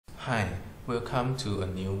Hi, welcome to a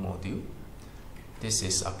new module. This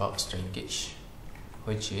is about strain gauge,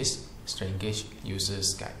 which is strain gauge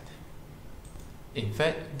user's guide. In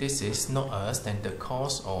fact, this is not a standard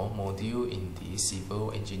course or module in the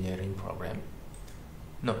civil engineering program.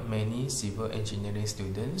 Not many civil engineering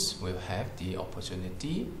students will have the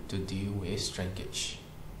opportunity to deal with strain gauge.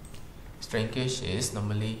 Strain gauge is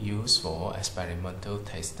normally used for experimental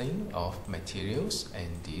testing of materials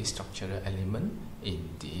and the structural element in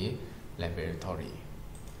the laboratory.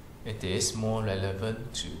 It is more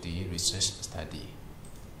relevant to the research study,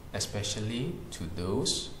 especially to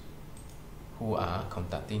those who are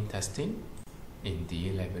conducting testing in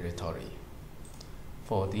the laboratory.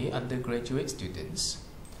 For the undergraduate students,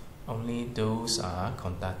 only those are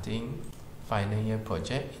conducting final year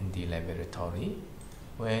project in the laboratory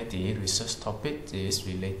where the research topic is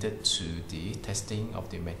related to the testing of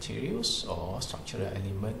the materials or structural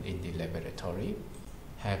element in the laboratory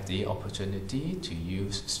have the opportunity to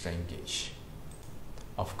use strain gauge.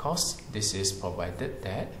 Of course, this is provided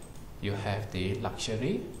that you have the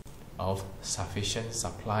luxury of sufficient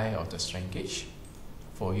supply of the strain gauge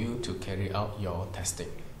for you to carry out your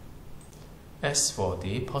testing. As for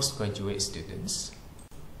the postgraduate students,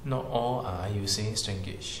 not all are using strain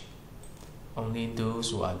gauge. Only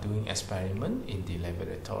those who are doing experiment in the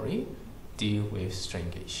laboratory deal with strain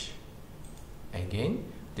gauge. Again,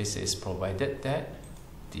 this is provided that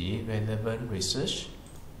the relevant research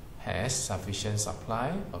has sufficient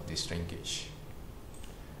supply of the strain gauge.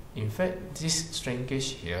 In fact, this strain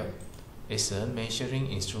gauge here is a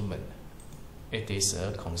measuring instrument. It is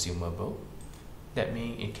a consumable. That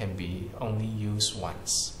means it can be only used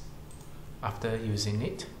once. After using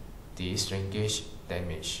it, the strain gauge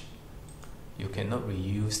damaged. You cannot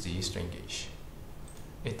reuse the strain gauge.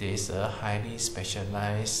 It is a highly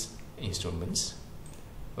specialized instrument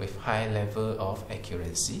with high level of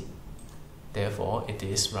accuracy. Therefore, it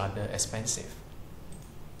is rather expensive.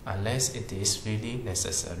 Unless it is really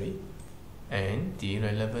necessary and the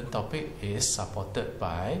relevant topic is supported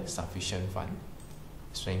by sufficient fund,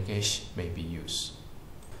 strain gauge may be used.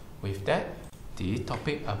 With that, the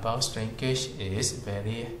topic about strain gauge is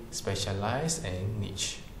very specialized and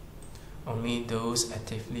niche. Only those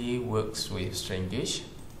actively works with strain gauge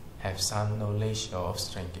have some knowledge of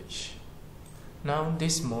strain gauge. Now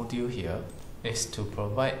this module here is to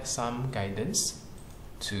provide some guidance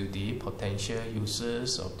to the potential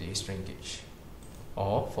users of the strain gauge,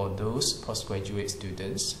 or for those postgraduate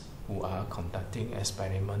students who are conducting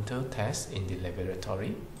experimental tests in the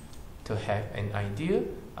laboratory to have an idea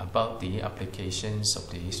about the applications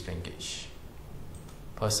of the strain gauge.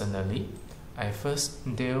 Personally, I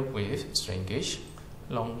first dealt with strain gauge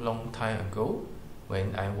long time ago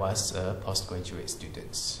when I was a postgraduate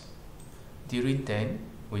student. During then,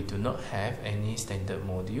 we do not have any standard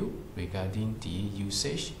module regarding the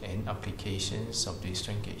usage and applications of the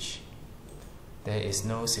strain gauge. There is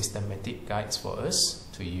no systematic guides for us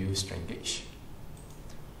to use strain gauge.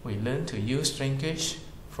 We learn to use strain gauge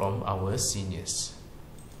from our seniors.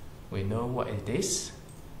 We know what it is,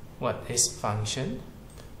 what its function,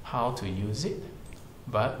 how to use it,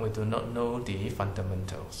 but we do not know the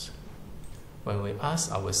fundamentals. When we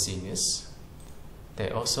ask our seniors, they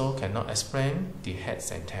also cannot explain the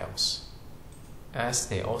heads and tails, as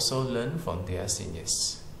they also learn from their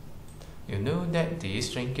seniors. You know that the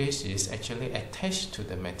strain gauge is actually attached to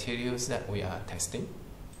the materials that we are testing.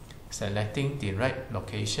 Selecting the right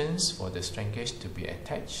locations for the strain gauge to be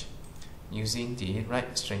attached, using the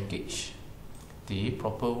right strain gauge, the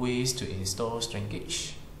proper ways to install strain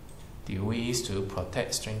gauge, the ways to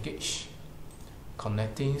protect strain gauge,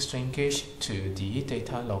 connecting strain gauge to the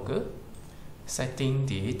data logger, setting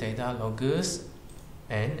the data loggers,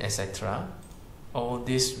 and etc. All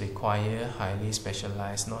this require highly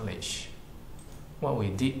specialized knowledge. What we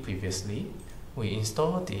did previously, we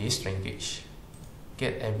installed the strain gauge,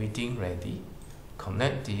 get everything ready,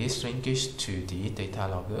 connect the strain gauge to the data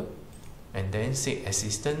logger, and then seek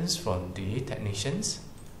assistance from the technicians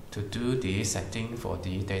to do the setting for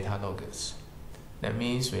the data loggers. That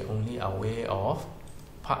means we're only aware of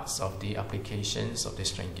parts of the applications of the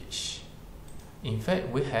strain gauge. In fact,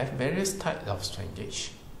 we have various types of strain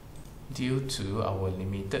gauge. Due to our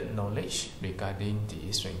limited knowledge regarding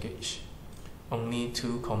the strain gauge, only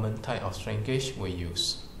two common types of strain gauge we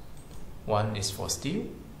use. One is for steel,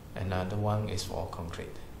 another one is for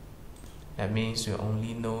concrete. That means we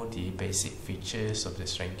only know the basic features of the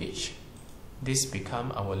strain gauge. This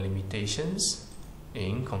becomes our limitations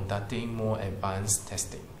in conducting more advanced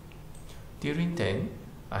testing. During then,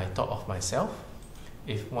 I thought of myself,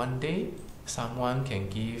 if one day someone can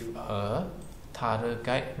give a thorough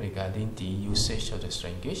guide regarding the usage of the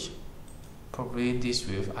strain gauge. Probably this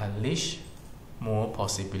will unleash more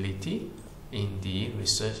possibility in the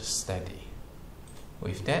research study.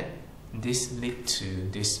 With that, this leads to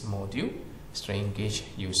this module, strain gauge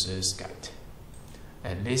user's guide.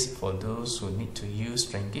 At least for those who need to use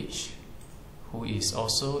strain gauge, who is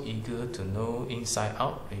also eager to know inside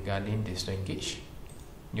out regarding the strain gauge,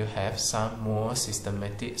 you have some more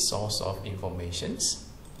systematic source of informations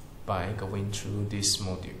by going through this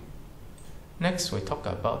module. Next, we talk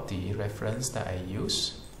about the reference that I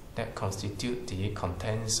use that constitute the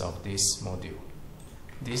contents of this module.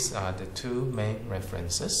 These are the two main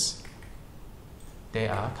references. They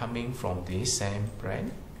are coming from the same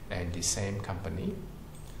brand and the same company.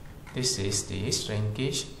 This is the strain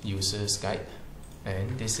gauge user's guide,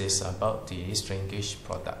 and this is about the strain gauge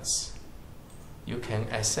products. You can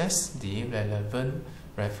access the relevant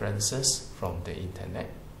references from the internet.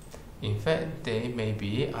 In fact, there may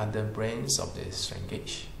be other brands of the strain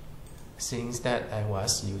gauge. Since that I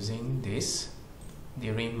was using this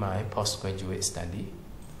during my postgraduate study,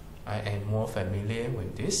 I am more familiar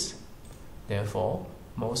with this. Therefore,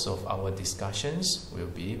 most of our discussions will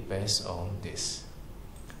be based on this.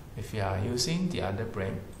 If you are using the other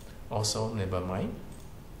brand, also never mind.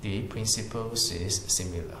 The principles is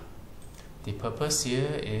similar. The purpose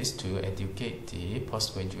here is to educate the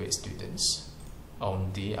postgraduate students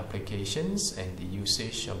on the applications and the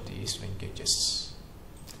usage of the strain gauges.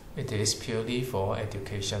 It is purely for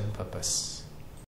education purpose.